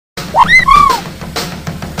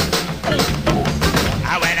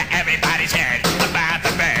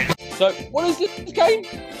So, what is this game?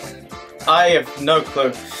 I have no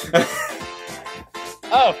clue.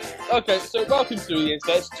 Oh, okay, so welcome to the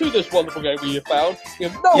internet, to this wonderful game we have found. We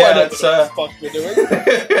have no Yeah, idea it's, what the fuck we're doing.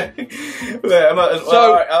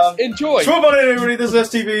 So, enjoy. Small morning, everybody, this is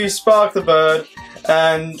STV, Spark the Bird,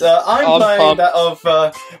 and I'm playing pumped. that of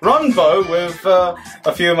Runbow with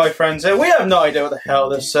a few of my friends here. We have no idea what the hell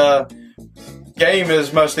this game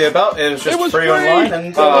is mostly about. It was just free online,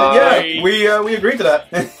 and yeah, we agreed to that.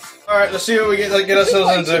 Alright, let's see what we get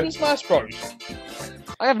ourselves into. Smash Bros.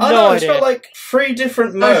 I have I no know, idea. it's got like 3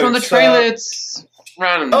 different No, modes. from the trailer it's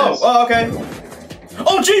random. Oh, okay.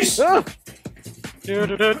 Oh, jeez!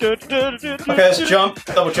 Okay, let's jump,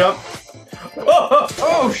 double jump. Oh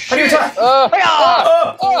How shit! do you attack?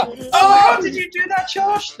 How did you do that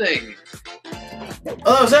charge thing?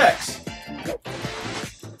 Oh, that was X.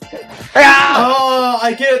 Oh,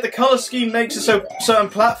 I get it. The color scheme makes it so certain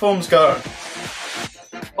platforms go.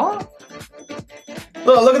 What?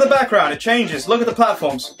 Look at the background. It changes. Look at the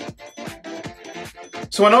platforms.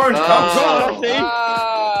 So when orange comes,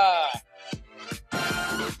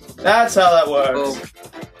 that's how that works.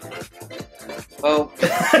 Well,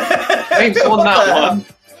 James won that one.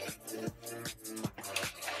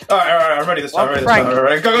 Alright, I'm ready this time.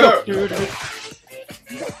 Ready. Go.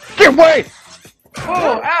 Get away!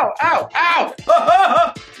 Oh, ow, ow, ow!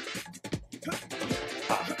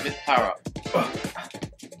 Missed power up.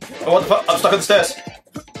 Oh, what the fuck? I'm stuck on the stairs.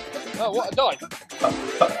 Oh, what? I died.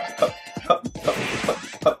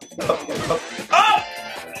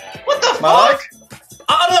 What the My fuck? life?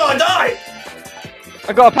 I don't know, I died! I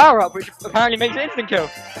got a power up, which apparently makes an instant kill.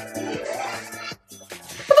 What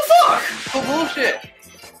the fuck? Oh, bullshit.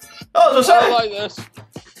 Oh, I was I gonna don't say. like this.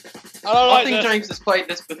 I don't like I think this. James has played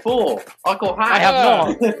this before. I got hacked. I have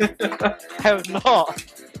not. I have not.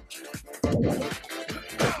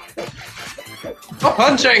 Stop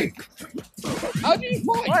punching! How do you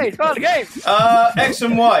fight? Why? It's part of the game. X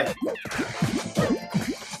and Y.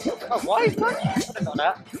 Oh, why is that? I don't know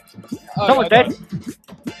that. Oh, Someone's yeah, dead.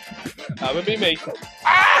 That would be me.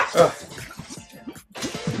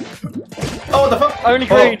 Oh, what the fuck? Only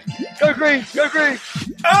green. Go green. Go green.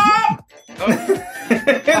 Ah!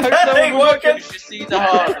 That ain't You working. should see the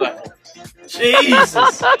hard level.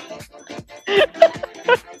 Jesus.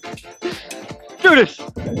 Do this.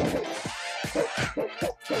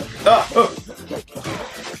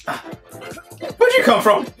 Where'd you come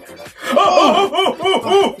from?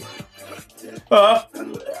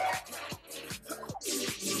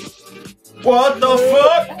 What the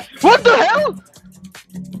fuck? What the hell?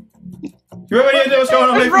 You have any idea what's going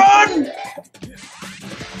on here? Run!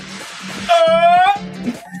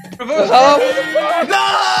 No!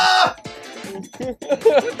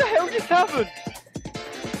 What the hell just happened?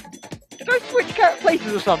 Did I switch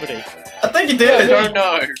places with somebody? I think you I did. don't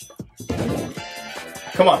know.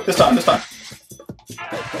 Come on, this time.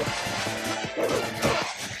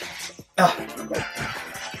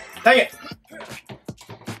 Dang it.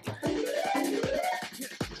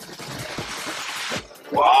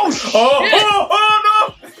 Whoa, shit! Oh no!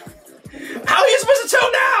 How are you supposed to tell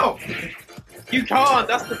now? You can't,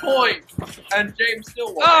 that's the point. And James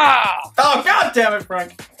still won. Ah! Oh, god damn it,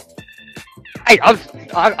 Frank. Hey, I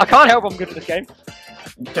can't help I'm good at this game.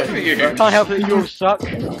 Who are you? I can't help that you all suck.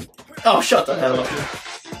 Oh, shut the hell up.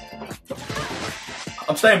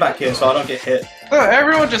 I'm staying back here so I don't get hit. Oh,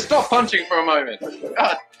 everyone just stop punching for a moment.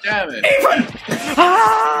 God damn it. Ethan!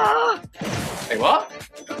 Ah! Hey, what?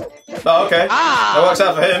 Oh, okay. Ah! That works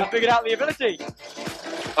out for I him. figured out the ability.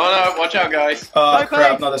 Oh no, watch out, guys. Oh, Okay.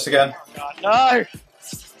 crap, not this again. Oh, no.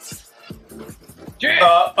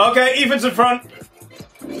 Okay, Ethan's in front.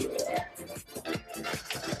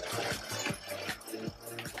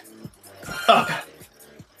 Oh, God.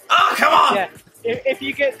 Oh, come on! Yeah. If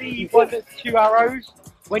you get the one that's 2 arrows,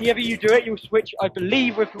 whenever you do it, you'll switch, I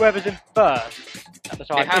believe, with whoever's in first at the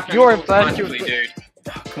time. It If happens you're in first, you'll automatically, switch.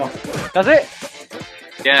 dude. Come on. Does it?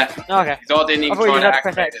 Yeah. Okay. Zod didn't I even thought you try to had to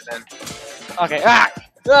press activate X. it then. Okay. Ah!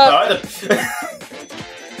 Alright then.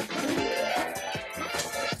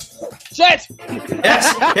 Shit!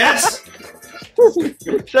 Yes!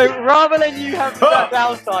 So rather than you have that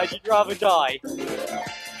downside, you'd rather die.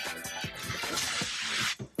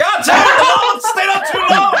 God damn it! Don't stay up too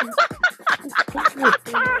long!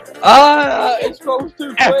 It scrolls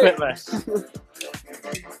too quick. Effortless.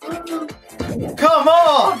 Come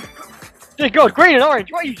on! Dear God, green and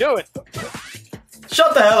orange, what are you doing?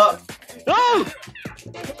 Shut the hell up! No!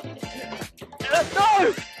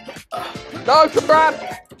 No! No, crap!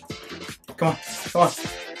 Come on.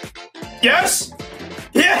 Yes!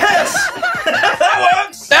 Yes! That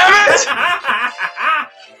works! Damn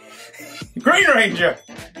it! Green Ranger!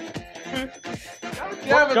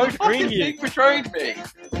 Yeah, but Go the to fucking green thing betrayed me.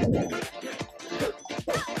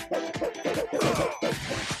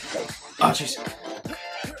 Oh jeez.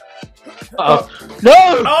 Uh-oh. No!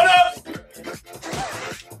 Oh no!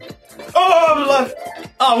 Oh, I'm alive.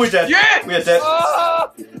 Oh, we're dead. Yeah! We are dead.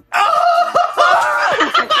 Ah! Oh!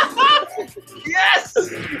 Yes!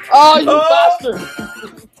 Oh, you Oh! bastard!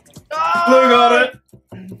 Ah! Blue got it.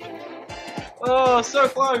 Oh, so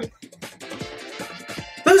close.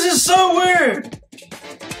 This is so weird.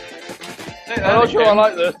 Hey, I'm not sure I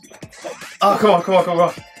like this. Oh, come on, come on, come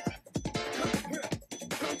on.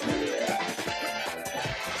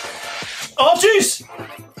 Oh, jeez!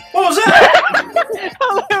 What was that?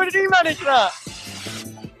 How did he manage that?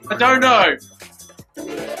 I don't know.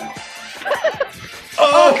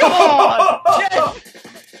 Oh, come on! Yes!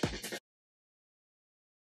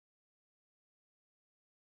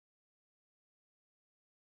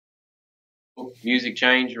 Oh, music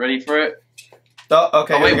change. Ready for it? Oh,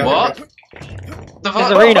 okay, Oh, here we wait, go. what? The fuck?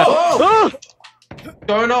 There's arena. Oh! What's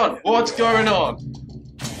going on? What's going on?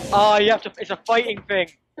 Oh, you have to. It's a fighting thing.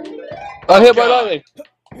 I hit my lightning.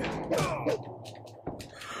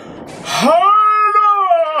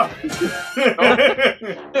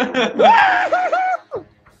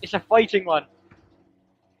 It's a fighting one.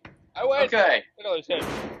 I win. Okay. Look at those hips.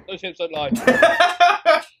 Those hips don't lie.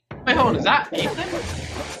 Wait, hold on. Is that Ethan?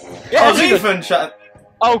 Yeah, Oh, it's Ethan, chat.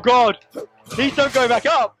 Oh god! Please don't go back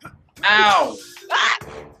up! Ow!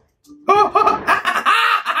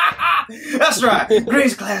 That's right.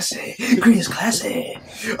 Green's classy. Green's classy.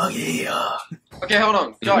 Oh yeah. Okay, hold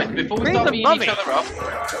on. Guys, before we Green's start a beating mummy. each other up...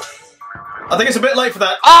 I think it's a bit late for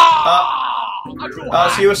that.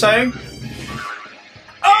 So you were saying?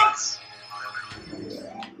 I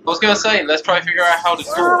was gonna say, let's try to figure out how to do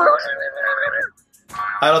it.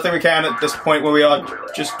 I don't think we can at this point where we are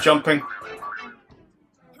just jumping. Are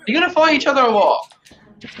you gonna fight each other or what?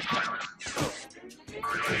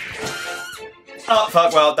 Oh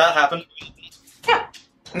fuck! Well, that happened.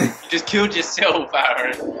 You just killed yourself,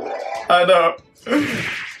 Aaron. I know.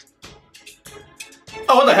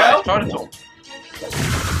 Oh, what the hell? Try to talk.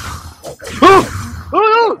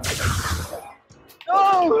 Oh no!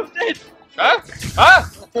 No! I'm dead! Huh? Huh?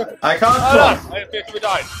 I can't Oh, talk. no. I appear to be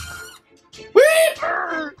dying.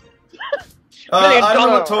 I don't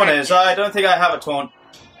know what taunt is. I don't think I have a taunt.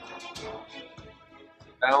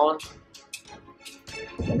 That one.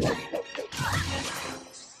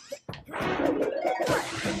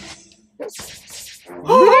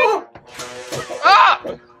 Ah!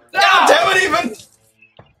 God damn it, even!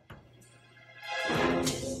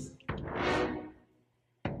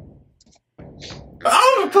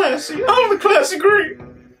 I'm the classy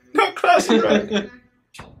green, not classy red.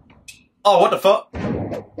 Oh, what the fuck?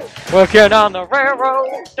 Working on the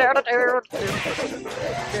railroad. Working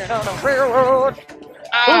on the railroad.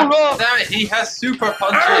 Ah, damn it, he has super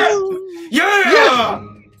punches. Yeah!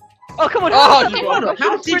 Oh come on! Oh, you Hold on,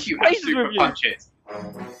 how did switch you have places super with you. punches?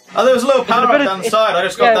 Oh, there was a little power up ability- down the side. I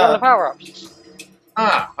just Yeah, got one of the that. power ups.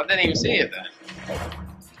 Ah, I didn't even see it then.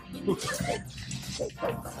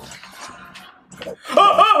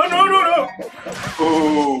 Oh, no, no, no!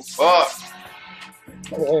 Ooh, fuck.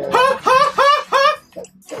 Ha, ha, ha,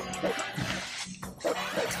 ha!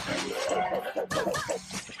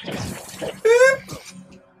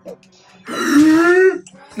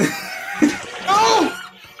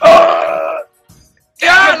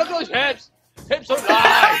 Yeah, look at those hips. Hips don't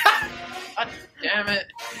lie. God damn it.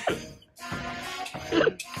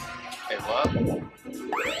 Wait, what?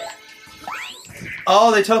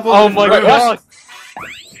 Oh, they teleported. Oh my into god!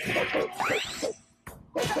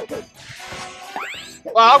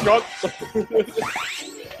 Well, I'm gone.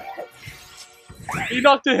 He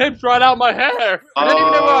knocked the hips right out my hair. I don't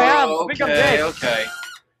even know where I am. I think I'm Okay, dead. okay.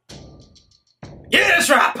 Yeah, that's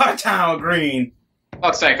right. Part-town green.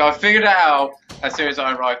 Fuck's sake, I figured it out as soon as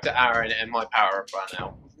I arrived at Aaron and my power up ran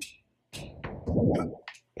out.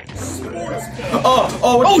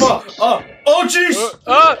 Oh, what the fuck? Oh, jeez.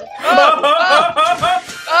 That's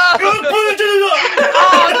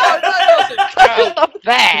not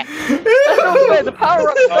fair! That's not fair! The power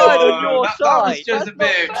up started on your that side! was just That's a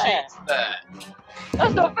bit not of fair. cheats there.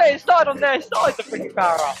 That's not fair! It started on their side, the freaking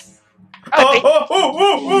power up!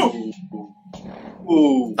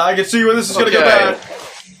 Ooh. I can see where this is gonna go Okay. bad.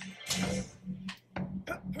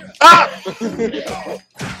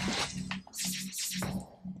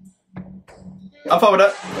 I'm fine with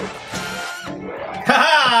that.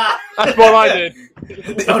 Ha That's what I did.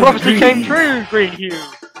 The prophecy came true, Green Hue!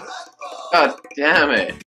 God damn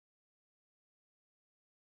it.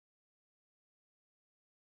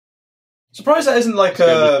 Surprised that isn't like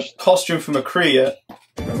a costume for McCree yet.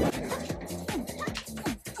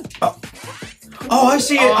 Oh, I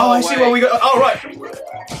see it. Oh, I see where we go. Oh, right.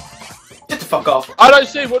 Get the fuck off. I don't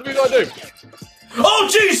see. What do we gotta do? Oh,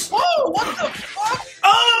 jeez. Oh, what the fuck?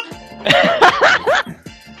 Oh.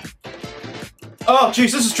 Oh,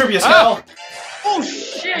 jeez, this is trippy as hell. Oh,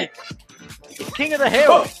 shit. King of the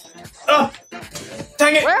hill.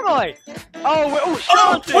 Dang it. Where am I? Oh, we're all Oh,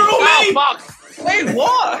 shouting. we're all me. Fuck! Wait,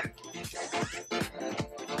 what?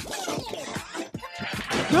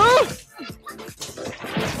 No!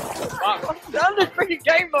 I'm done this freaking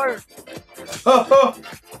game mode. Oh.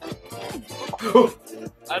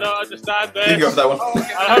 I don't understand this. You can go for that one.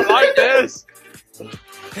 I don't like this.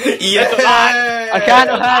 Yeah. I can't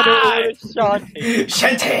handle all this chanting.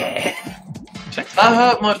 Shanty. That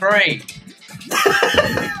hurt my brain.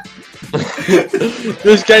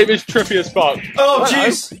 This game is trippy as fuck. Oh,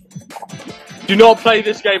 jeez. Do not play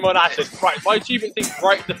this game on acid. Right, my achievement thing's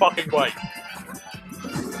right the fucking way.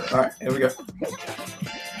 Alright, here we go.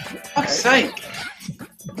 Fuck's sake.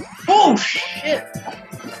 Oh, shit.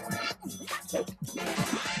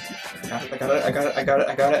 I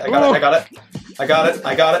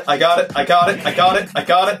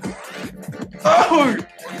got it. Oh!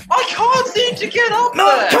 I can't seem to get up No,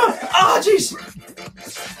 there! come on! Ah, jeez!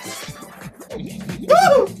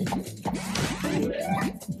 Woo!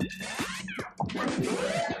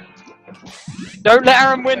 Don't let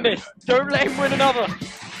Aaron win this. Don't let him win another.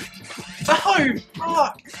 Oh,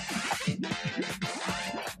 fuck!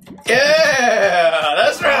 Yeah!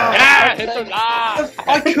 That's right! Yeah, hit the laugh.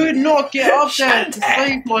 I could not get up there to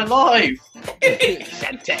save my life.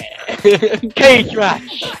 Cage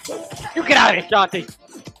match. You get out of here, Shanty.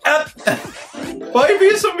 Why are you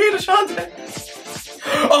being so mean to Shantae?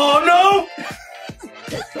 Oh no!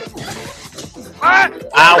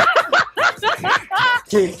 Ow.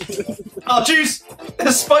 Oh jeez!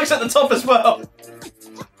 There's spikes at the top as well!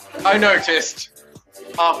 I noticed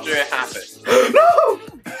after it happened. No!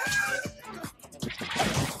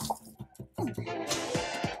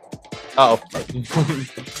 Oh.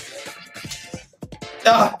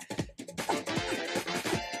 Ah!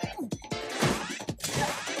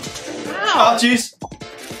 Oh jeez!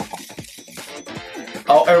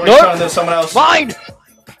 Oh, everybody's trying to do someone else. Mine.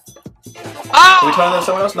 Are we trying to do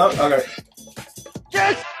someone else? No? Okay.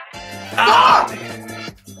 Yes. Ah!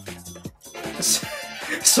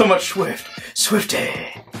 So much Swift. Swifty!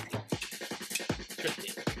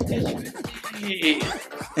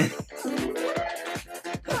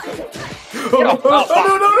 Oh, no,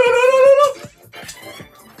 no!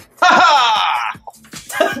 Ha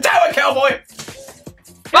Damn it, cowboy!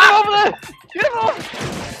 Get him over there. Get him off.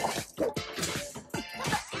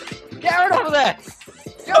 Get Aaron over there.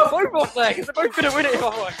 Get them both off there, because they're both going to win it if I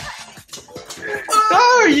win.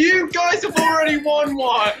 No, you guys have already won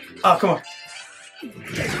one! Oh, come on.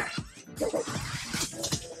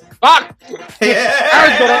 Fuck! Yeah!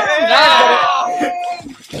 Aaron's got it.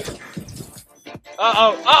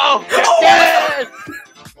 Uh-oh. Uh-oh. Yes!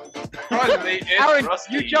 Surprisingly, it's Aaron,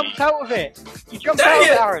 Rusty. you jumped out of it. You jumped Dang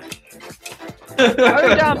out of it. it,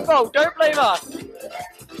 Aaron. Own down fault, don't blame us.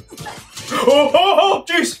 Oh,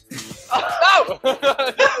 jeez! No!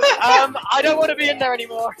 I don't want to be in there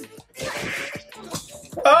anymore.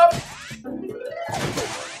 Up!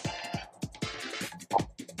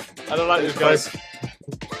 I don't like this, guys.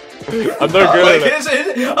 I'm no good at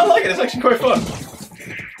it. I like it, it's actually quite fun.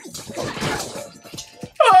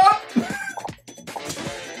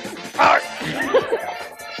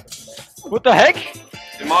 What the heck?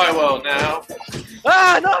 In my world now.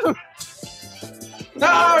 Ah, no!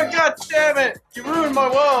 No, god damn it! You ruined my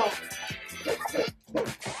world!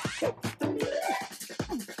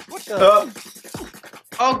 What the?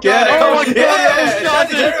 Oh god! Yeah, Oh my God, yeah, Shanty.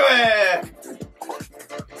 Shanty's everywhere!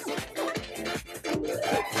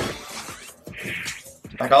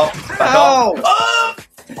 Back off, back off. Ow! Oh!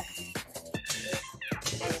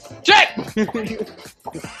 Check!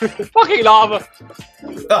 Fucking lava!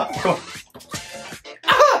 Ah, come on.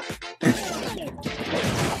 Ah!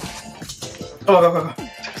 Go, go, go, go.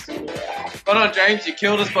 Hold on, James, you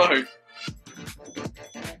killed us both.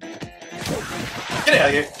 Get out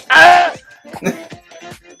of here. Ah!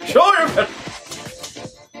 Sure, you're better.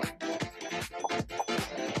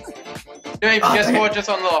 James, Ah, guess dang it. what I just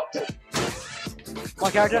unlocked? My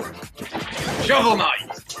character? Shovel Knight!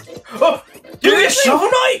 Oh, you get Shovel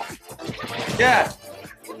Knight? Yeah!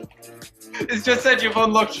 It's just said you've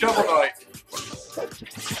unlocked Shovel Knight.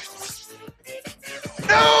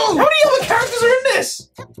 No! How many other characters are in this?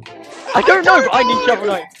 I don't know, but I need Shovel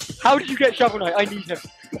Knight. How did you get Shovel Knight? I need him.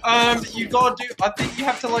 You gotta do. I think you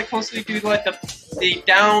have to like constantly do like the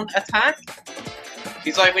down attack.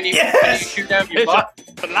 He's like when you Yes! shoot down your butt.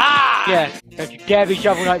 Yeah. Don't you dare be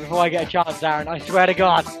Shovel Knight before I get a chance, Aaron. I swear to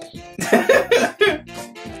God.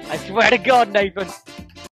 I swear to God, Nathan.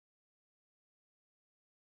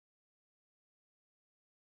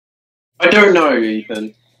 I don't know,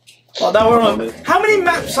 Ethan. Well, now we're on. How many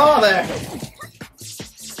maps are there?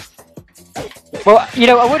 Well, you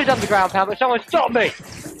know, I would have done the ground pound, but someone stopped me.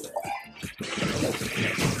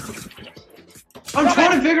 I'm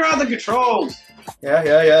trying to figure out the controls.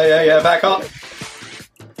 Yeah. Back up.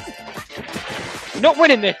 You're not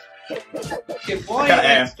winning this. Okay, why I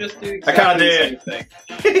X just do I can't do exactly it. the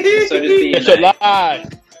same thing? So does B It's and a A. lie.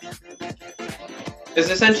 There's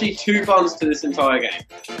essentially 2 buttons to this entire game.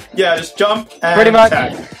 Yeah, just jump and Pretty much.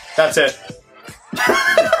 attack. That's it.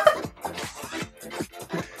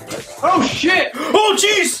 Oh shit! Oh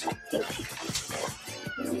jeez!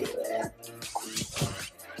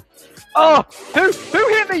 Oh, who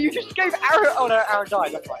hit me? You just gave Aaron. Oh no, Aaron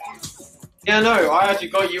died. That's right. Yeah, no, I actually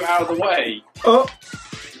got you out of the way. Oh.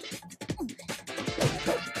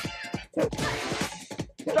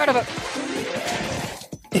 Get out of it.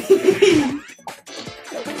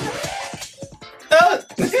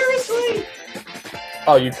 Seriously?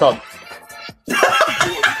 Oh, you can't.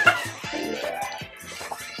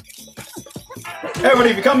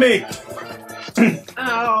 Everybody, become me!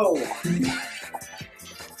 Ow!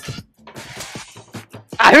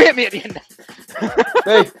 Ah, who hit me at the end?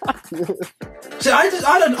 Hey. See, I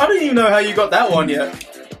don't even know how you got that one yet.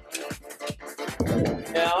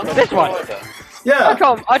 Yeah, I'm not This sure one. either. Yeah.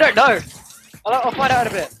 I don't know. I'll find out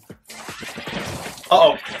in a bit.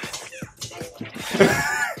 Uh oh.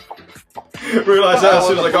 Realised that as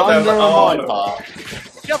soon as I got there. Under Oh, my no. part.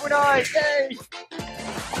 Shovel Knight, yay!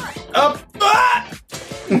 Up! Ah!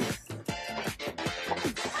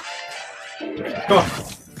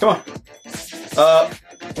 Come on.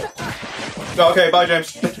 Okay, bye, James.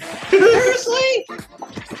 Seriously?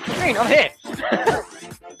 Green, I'm here.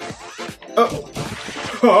 Oh.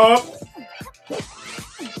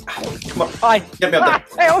 Come on, Hi. get me up there.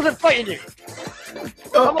 Hey, I wasn't fighting you. I'm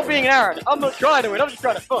Oh. not being an Aaron. I'm not trying to win. I'm just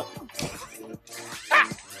trying to fun.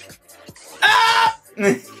 Ah!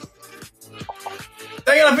 Dang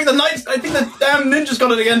it, I think the damn ninja's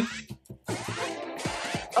got it again.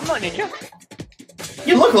 I'm not a ninja.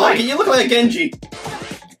 You look like it. You look like a Genji.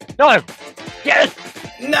 No. Yes.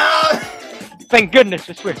 No. Thank goodness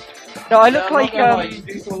for Swift. No, I look like You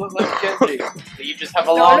do still look like Genji. But you just have a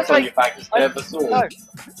No, I lance look on like- your back instead of a sword.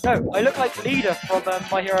 No, I look like the leader from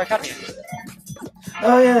My Hero Academia.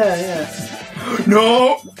 Oh yeah.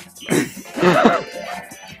 No.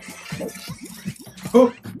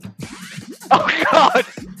 Oh, Oh God!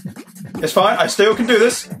 it's fine. I still can do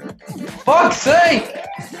this. Fuck's sake!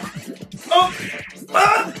 Oh.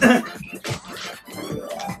 Ah.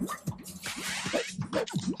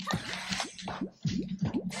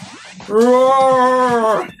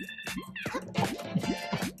 Roar.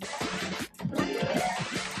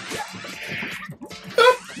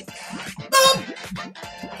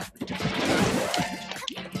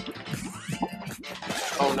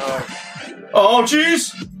 Oh no. Oh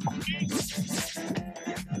jeez.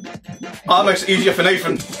 Oh, that makes it easier for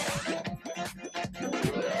Nathan.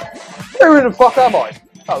 Where the fuck am I?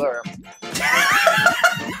 Oh, there I am.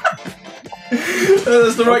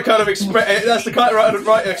 That's the right kind of That's the kind of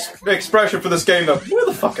right expression for this game, though. Where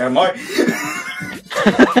the fuck am I?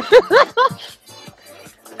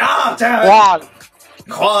 Ah, damn it!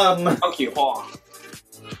 Juan. Funky Juan.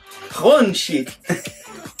 Juan chic.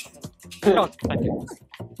 God, thank you.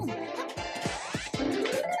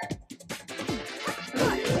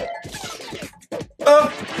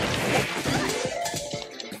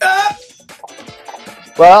 Ah.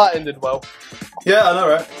 Well, that ended well. Yeah, I know,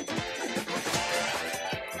 right?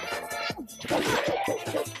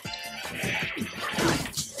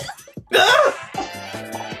 Ah.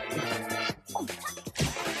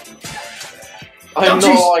 I'm Oh, not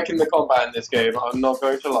jeez. liking the combat in this game, I'm not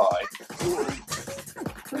going to lie.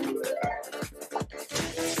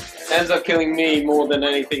 Ends up killing me more than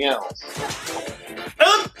anything else.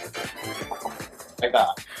 Ah. Like that.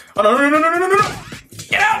 Oh, no.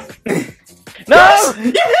 Get out! No!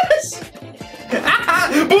 Yes!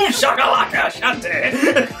 Boom shakalaka shanty!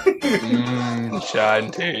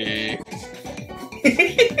 Shanty.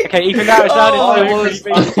 Okay, even that Oh, sounded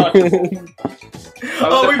so creepy.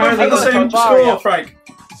 Oh, we both had the same score, Frank.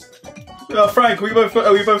 Frank,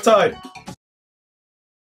 are we both tied?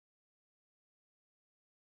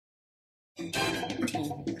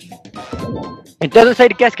 It doesn't say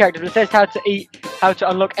the guest character, but it says how to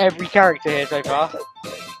unlock every character here so far.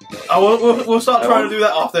 Oh, we'll start trying to do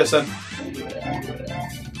that after this then.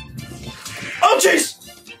 Oh, jeez!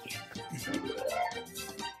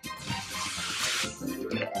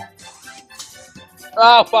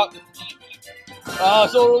 Ah, fuck. Ah,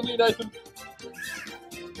 it's all on you, Nathan.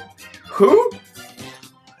 Who?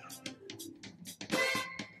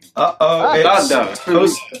 Uh-oh,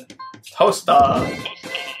 it's Toaster.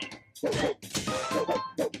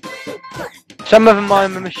 Some of them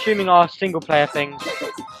I'm assuming are single player things.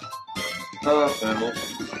 Oh, thermal.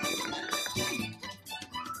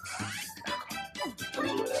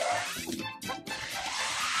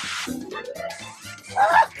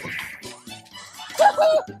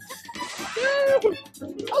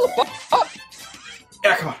 Oh, fuck.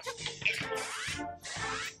 Yeah, come on.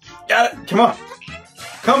 Got it. Come on.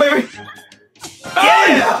 Come on, baby.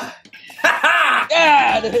 Yeah!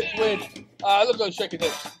 Yeah, the hips win. Look at those shaking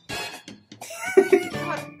hips.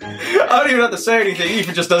 I don't even have to say anything.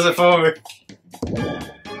 Ethan just does it for me.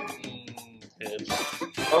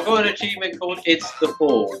 I've got an achievement called It's the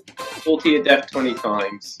Fall. Fall to your death 20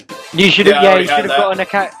 times. You should have, Yeah, you should have that. got an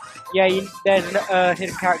account. Yeah, there's a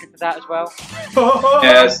hidden character for that as well.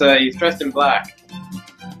 Yeah, so he's dressed in black.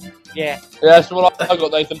 Yeah. Yeah, that's what I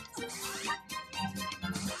got, Nathan.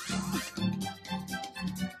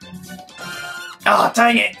 Oh,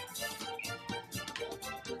 dang it.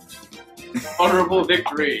 Honorable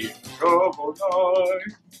victory. Oh,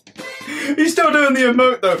 He's still doing the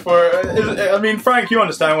emote though for it. I mean, Frank, you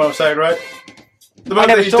understand what I'm saying, right? The I moment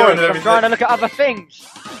never that he's saw doing it, and so I'm everything. trying to look at other things.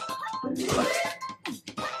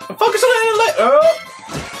 Focus on it later.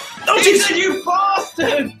 Oh, He jeez. said, you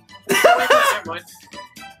bastard! Never mind.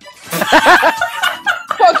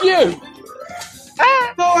 Fuck you!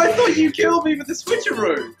 No, I thought you killed me with the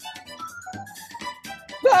switcheroo.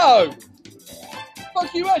 No!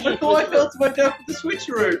 Fuck you, I thought I Andrew. fell to my death with the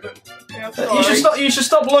switcheroo, but yeah, I'm sorry. You should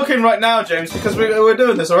stop looking right now, James, because we're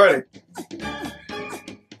doing this already.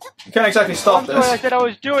 You can't exactly stop I'm sorry, I this. said I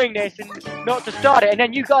was doing this and not to start it, and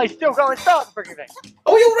then you guys still go and start the freaking thing.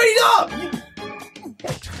 Oh, you're ready up!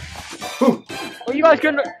 Ooh. Well, you guys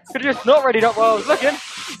could have just not readied up while I was looking.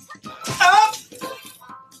 Up!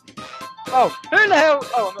 Oh, who the hell?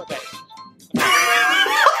 Oh, I'm not dead.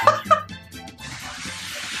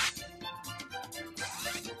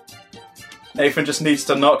 Nathan just needs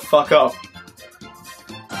to not fuck up.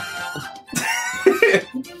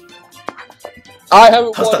 I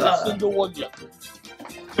haven't won a single one yet.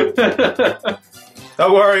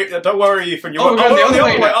 Don't worry, Ethan. Oh, we're going the other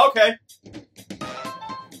way way. now. Okay.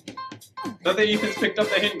 Not that Ethan's picked up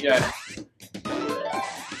the hint yet.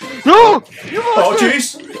 No! You Oh, monster!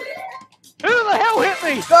 jeez. Who the hell hit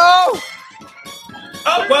me? No!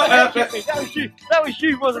 Oh, Who well, the heck hit me? That was you. That was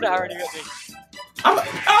you, wasn't it, Aaron? You hit me.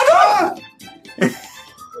 oh no!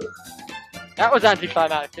 That was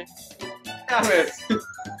anticlimactic. Damn it.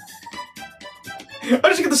 I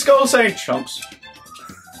just get the skull saying chumps.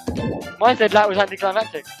 Mine said that was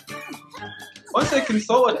anticlimactic. Once they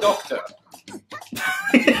consult a doctor.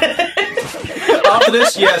 After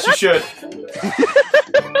this, yes, you should.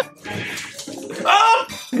 Oh!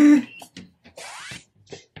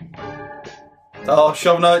 Oh,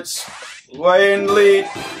 Shovel Knights. Way in lead.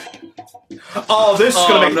 Oh, this is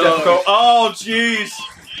gonna make it difficult. Oh, jeez.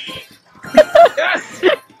 Yes!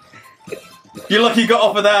 You're lucky you got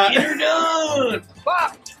off of that. You're done!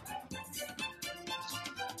 Fuck!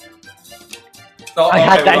 Oh, I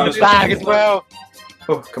had okay, that well, in the bag as well.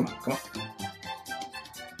 Oh, come on, come on.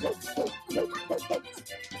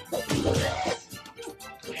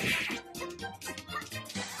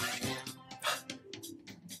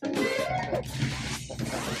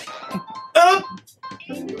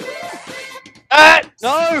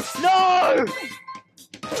 No! No!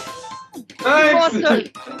 Thanks!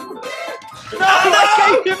 Bastard! No!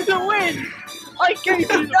 I gave him the win! I gave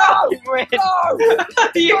him the fucking win!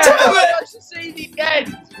 Yeah! I should see the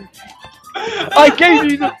end! I gave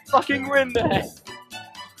you the fucking win there!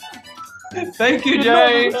 Thank you, You did not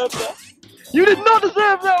James! deserve that. You did not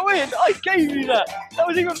deserve that win! I gave you that! That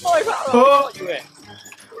was even my battle! I got you it!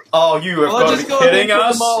 Oh, you have Well, got I to just be got kidding into the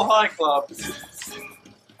us. Mile High Club.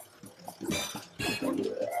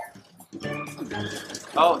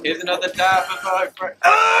 Oh, here's another dab of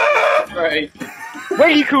Great.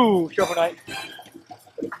 Way cool, Shovel Knight!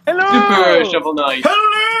 Hello! Super Shovel Knight.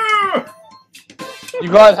 Hello! You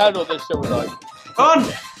can't handle this Shovel Knight. Come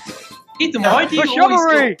on! Ethan, why do you For always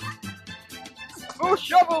chivalry! For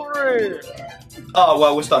chivalry! Oh,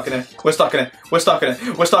 well, we're stuck in it. We're stuck in it. We're stuck in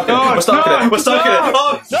it. We're stuck in it. No, We're stuck in no, it. We're stuck in it.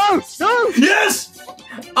 Oh, No! No! yes!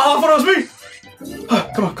 Oh, I thought it was me.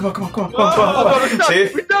 Oh, come on, come on, come on, come on, come on, come on, come on. We're stuck! See?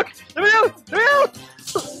 We're stuck! Let me out! Let me out!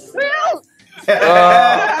 Let me out!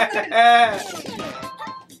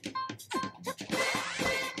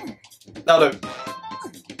 That'll do.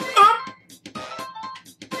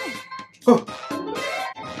 Oh.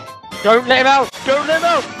 Don't let him out! Don't Don't let him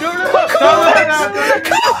out! Don't let him out! Don't let him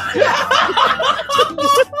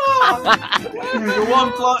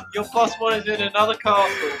out! Your plus one is in another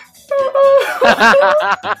castle.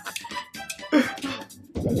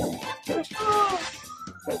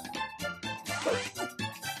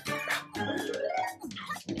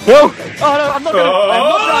 No! Oh no, I'm not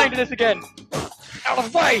dying to this again! Out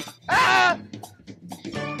of the way! Ah!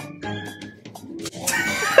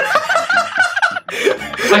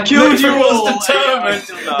 I killed you was all! determined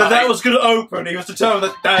that was going to open. He was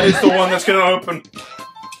determined that is the one that's going to open.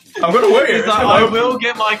 I'm going to wait. He's like, I will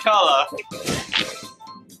get my colour.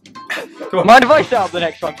 Come on. Mind if I set up the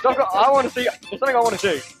next one? Cause I want to see. There's something I want to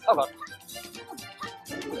do. Hold on.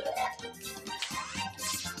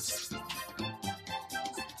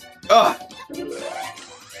 Ah.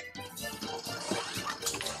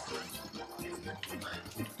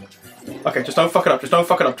 Okay, just don't fuck it up. Just don't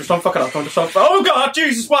fuck it up. Just don't fuck it up. Oh God,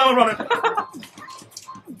 Jesus! Why am I running?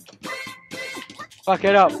 Fuck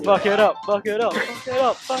it up. Fuck it up. Fuck it up. Fuck it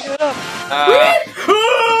up. Fuck it up.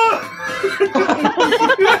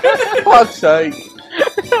 Fuck's sake!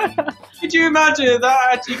 Could you imagine if that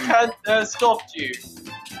actually stopped you?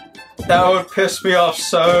 That would piss me off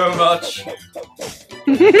so much.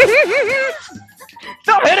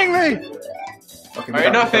 Stop hitting me! Okay, Alright,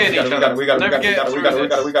 enough hitting each other. We got it.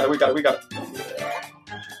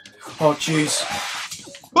 Oh jeez.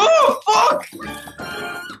 Oh fuck!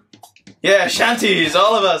 Yeah, shanties,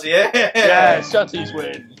 all of us. Yeah. Yeah, shanties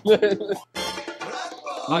win.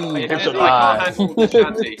 I can't handle the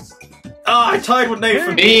shanty. Ah, I tied with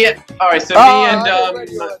Nathan. Alright, so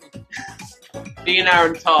me and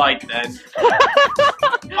Aaron tied then.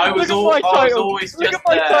 I was always Look just at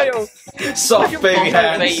my title. Soft baby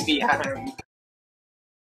hands. Baby hand.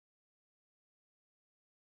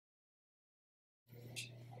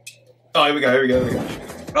 Oh, here we go.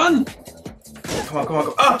 Run! Come on.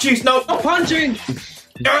 Oh, jeez, no. Stop punching!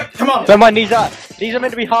 Come on. Don't mind, these are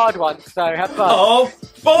meant to be hard ones, so have fun.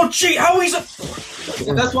 Oh, gee, how is it?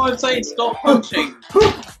 That's why I'm saying stop punching.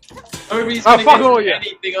 Nobody's gonna get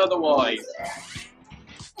anything otherwise.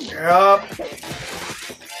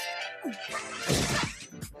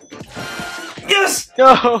 Yes!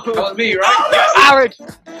 No! That was me, right? Oh, Yes. Arid!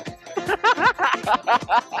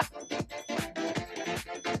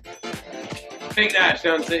 Take that,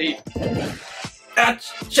 Shanty.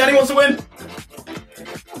 Shanty wants to win.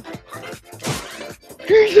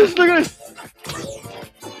 Jesus, look at this!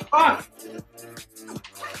 Fuck!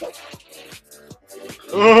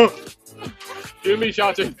 Do me,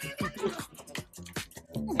 Shanty.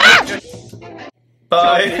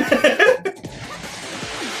 Bye.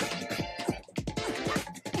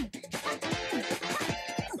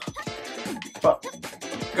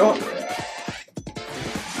 Go on.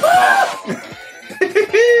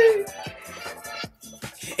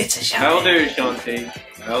 It's a Shanty. That'll do, Shanty.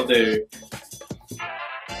 That'll do.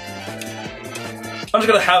 I'm just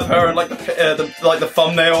gonna have her in like the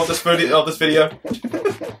thumbnail of this video.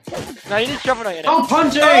 No, you need to shovel on your neck. Oh,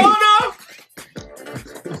 punching! Oh no!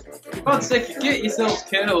 For God's sake, get yourselves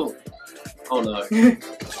killed. Oh no.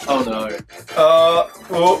 Oh no.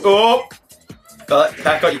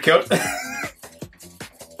 That got you killed.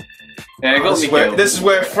 Yeah, it got me killed. This is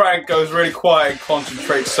where Frank goes really quiet and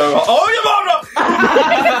concentrates so hard. Oh, your mother!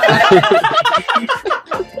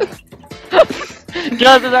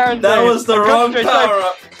 That was the wrong power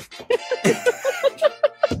up.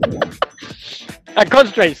 And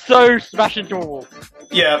concentrate, so smash into a wall.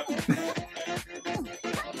 Yeah.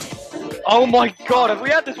 Oh my god, have we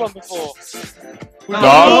had this one before?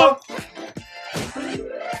 No.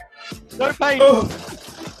 No pain.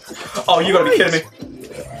 Oh, you gotta be kidding me.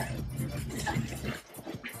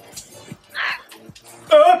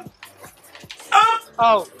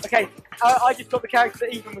 Oh, okay. I just got the character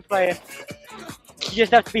that Ethan was playing. You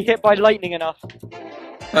just have to be hit by lightning enough.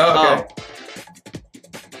 Oh, okay.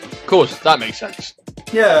 Of course, that makes sense.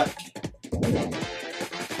 Yeah.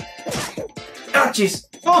 Ah, jeez.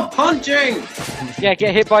 Stop punching! Yeah,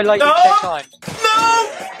 get hit by lightning 10 times. No!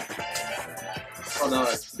 Oh no.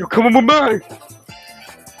 You're coming with me!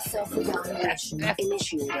 Self-evaluation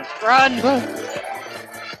initiated. Run!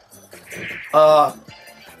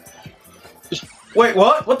 Wait,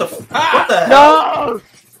 what? What the what the hell? No!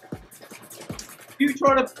 You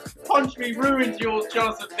trying to punch me ruins your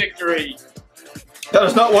chance of victory. That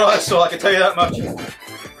was not what I saw, I can tell you that much.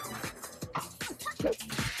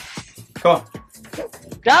 Come on.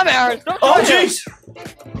 Damn it, Aaron, stop Oh, trying jeez!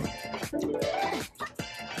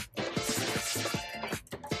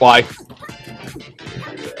 Why?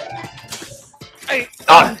 Hey.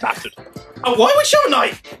 Ah, bastard. Oh, why are we Shovel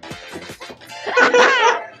Knight?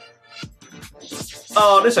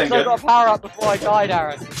 Oh, this ain't So I good. got a power up before I died,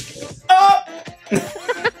 Aaron. Oh!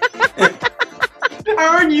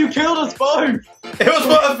 Aaron, you killed us both! It was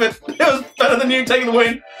worth it. It was better than you taking the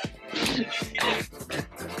win.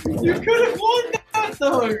 You could have won that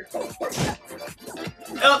though!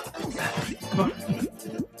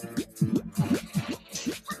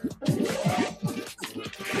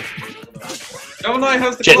 No one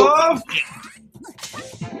has the glove!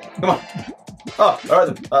 Come on. Oh, alright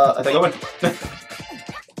then. I think I win.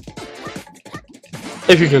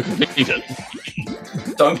 If you can complete it.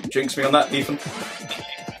 Don't jinx me on that, Ethan.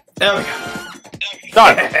 There we go.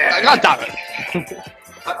 No! God damn it!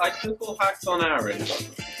 I still call hacks on Aaron.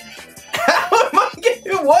 How am I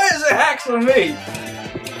getting? Why is it hacks on me?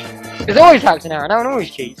 There's always hacks in Aaron. Aaron always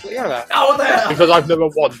cheats. What are you on about? Oh, what the hell? Because I've never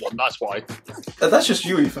won one, that's why. That's just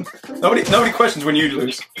you, Ethan. Nobody questions when you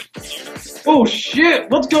lose. Oh shit!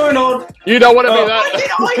 What's going on? You don't want to be Why did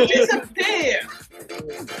that. I disappear?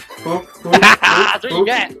 That's what you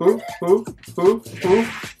get. Who?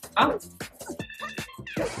 Ow.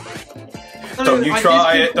 Don't you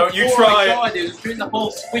try it, don't you try it. It was doing the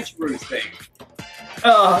whole switcheroo thing.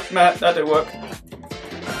 Oh, Matt, that didn't work.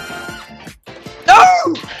 No!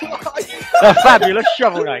 A fabulous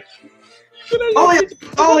shovel knife.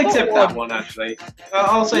 I'll accept that one actually.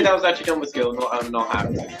 I'll say that was actually done with skill, not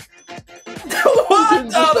hacked.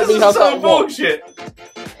 What? Oh, this is so bullshit.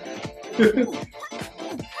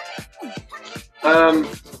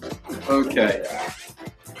 Okay.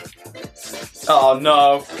 Oh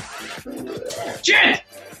no. Shit!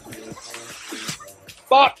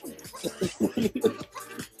 Fuck!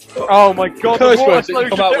 Oh my god, the Curse water words that slowed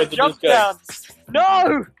come out with jump this game. down.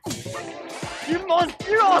 No! You monster,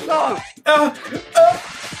 you arsehole!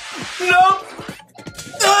 No!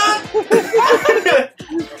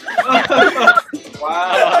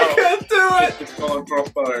 Wow. I can't do it! It's gone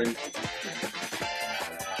crossbones.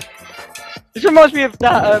 This reminds me of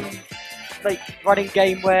that, like, running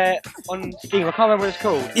game where, on Steam, I can't remember what it's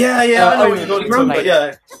called. Yeah, I know what you're talking about, but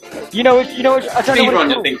yeah. You know, I don't know what it's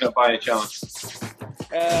Speedrun, called. think of by a chance.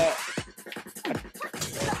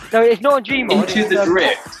 No, it's not on Gmod. Into the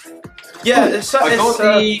Drift. Yeah, it's I got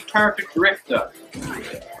the character Drifter.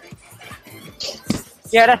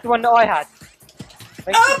 Yeah, that's the one that I had.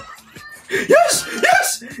 Yes!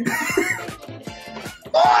 Yes!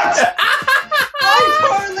 What? I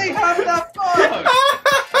totally have that phone!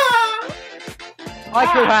 I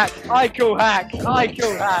kill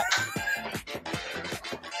hack.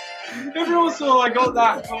 Everyone saw I got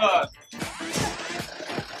that first.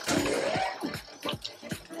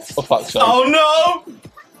 For fuck's sake. Oh no!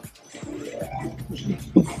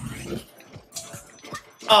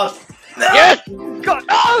 Oh. Yes! God,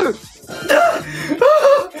 no!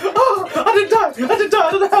 I didn't die!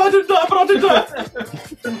 I don't know how I didn't die, but I did die!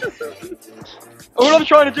 All I'm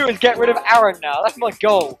trying to do is get rid of Aaron now. That's my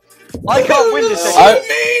goal. I can't win this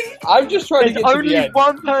thing. I'm just trying to get to the end.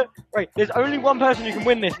 There's only one person who can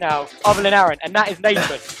win this now, other than Aaron, and that is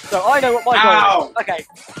Nathan. So I know what my goal is. Okay,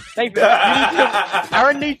 Nathan,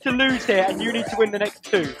 Aaron needs to lose here, and you need to win the next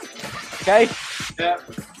two. Okay? Yeah.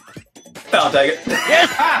 I'll take it. Yes!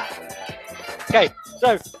 Okay,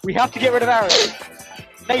 so we have to get rid of Aaron.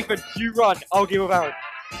 Nathan, you run. I'll deal with Aaron.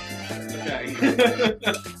 Okay.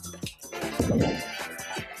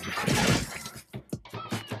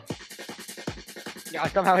 Yeah, I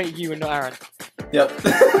somehow hit you and not Aaron. Yep.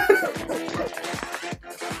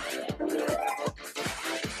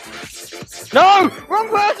 No! Wrong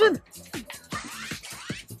person!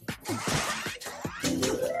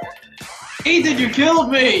 Ethan, you killed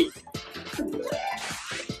me!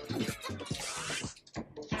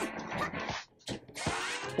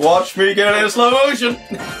 Watch me get it in slow motion!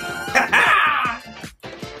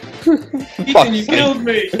 Ethan, you killed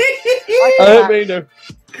me! I don't mean to.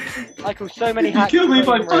 I call so many You hacks. killed me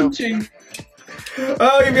by unreal. punching!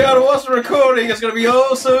 Oh, you'll be able to watch the recording, it's gonna be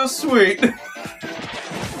oh so sweet!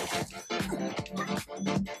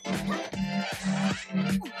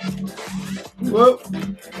 Whoa!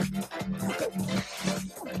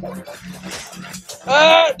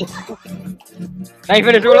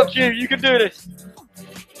 Nathan, it's all up to you. You can do this.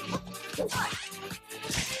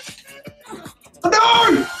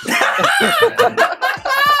 No!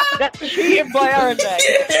 That's cheating by Aaron there.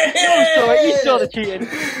 You saw the cheating.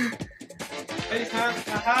 These hacks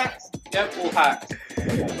are hacks. Yep, all hacks.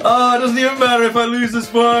 Oh, it doesn't even matter if I lose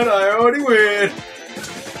this one, I already win!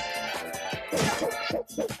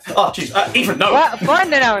 Oh, jeez, Ethan, no! Well, fine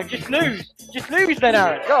then, Aaron. Just lose. Just lose then,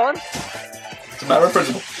 Aaron. Go on. It's a matter of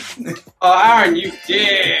principle. Oh, Aaron, you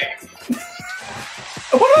dick!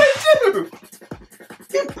 What did I do?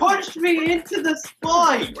 You pushed me into the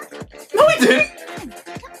spike! No, I didn't!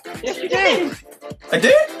 Yes, you did! I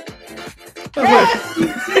did? Yes, you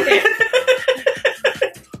did!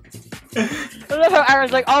 I love how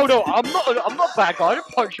Aaron's like, oh no, I'm not a bad guy, I didn't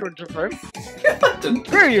punch you into the room. I didn't.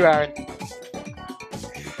 Screw you, Aaron.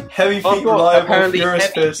 Heavy feet, God, reliable, apparently furious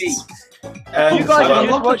heavy fists. feet. And You guys Well, should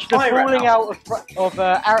just watch the fire right falling now. out of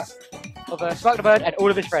Spark the Bird and all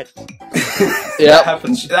of his friends. That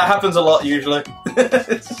happens. That happens a lot usually.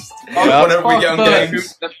 It's just whenever we get on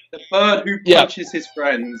games. The bird who Yeah. punches his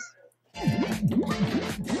friends.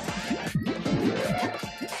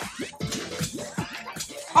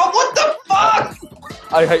 Oh, what the fuck?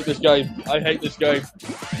 I hate this game. I hate this game.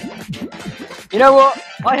 You know what?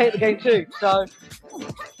 I hate the game too, so...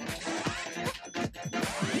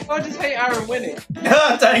 I just hate Aaron winning.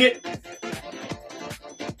 Ah, dang it!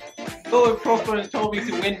 Thought Crossbones told me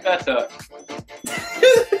to win better.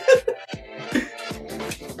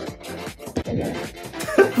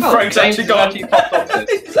 Frank's James actually gone. actually popped off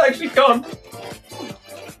this. He's actually gone.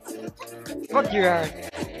 Fuck you, Aaron.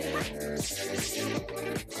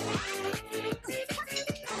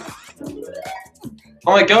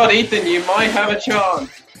 Oh my god, Ethan, you might have a chance.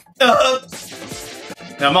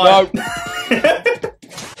 Never mind. No.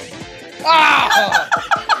 Ah!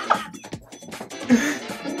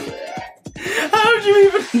 How did you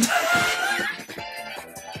even?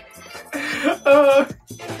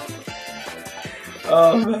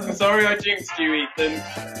 Oh I'm man. sorry I jinxed you, Ethan.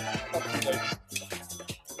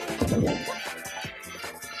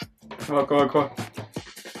 Come on, come on, come on.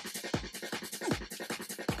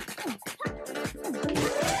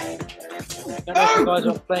 I don't know if you guys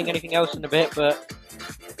are playing anything else in a bit, but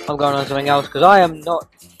I'm going on something else because I am not,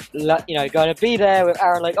 going to be there with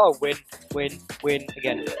Aaron like, oh, win, win, win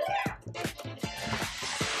again.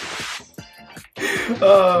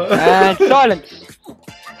 And silence.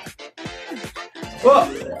 What?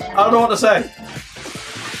 I don't know what to say.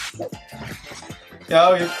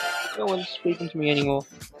 Yeah, No one's speaking to me anymore.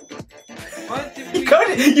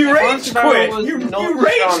 you rage quit. You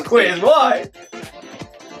rage quit. Why?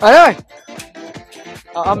 I know.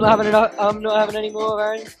 I'm not having enough. I'm not having any more of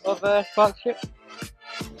Aaron of Sparkship.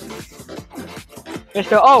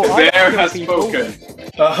 Mr. Oh, The bear I has people. spoken.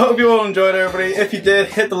 I hope you all enjoyed, everybody. If you did,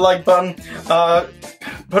 hit the like button.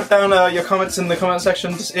 Put down your comments in the comment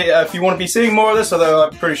section if you want to be seeing more of this, although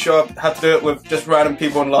I'm pretty sure I have to do it with just random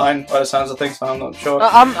people online by the sounds of things, so I'm not sure.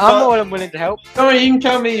 I'm more than willing to help. No, you can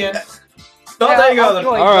come here. Oh, there you go then.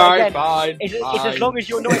 join, but Alright, again, fine. It's fine. as long as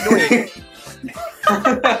you're not annoying.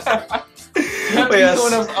 You have to Yes. be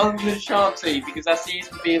someone else other than Shanti, because that seems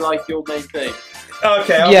to be like your main thing.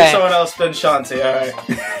 Okay, I'll Yeah. be someone else than Shanti, alright.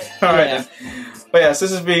 Alright Yeah. then. But yes,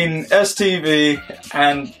 this has been STV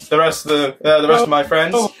and the rest of my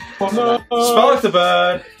friends. Spark the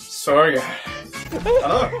Bird. Sorry.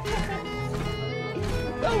 Hello.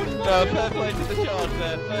 Fair play to the charge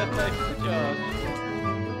there. Fair play to the charge.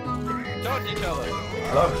 Charge each other.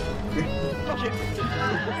 Hello.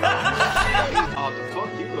 Oh, the fuck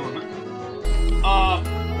you going?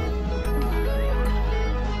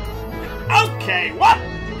 Okay, what?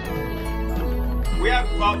 We have,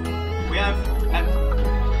 fuck.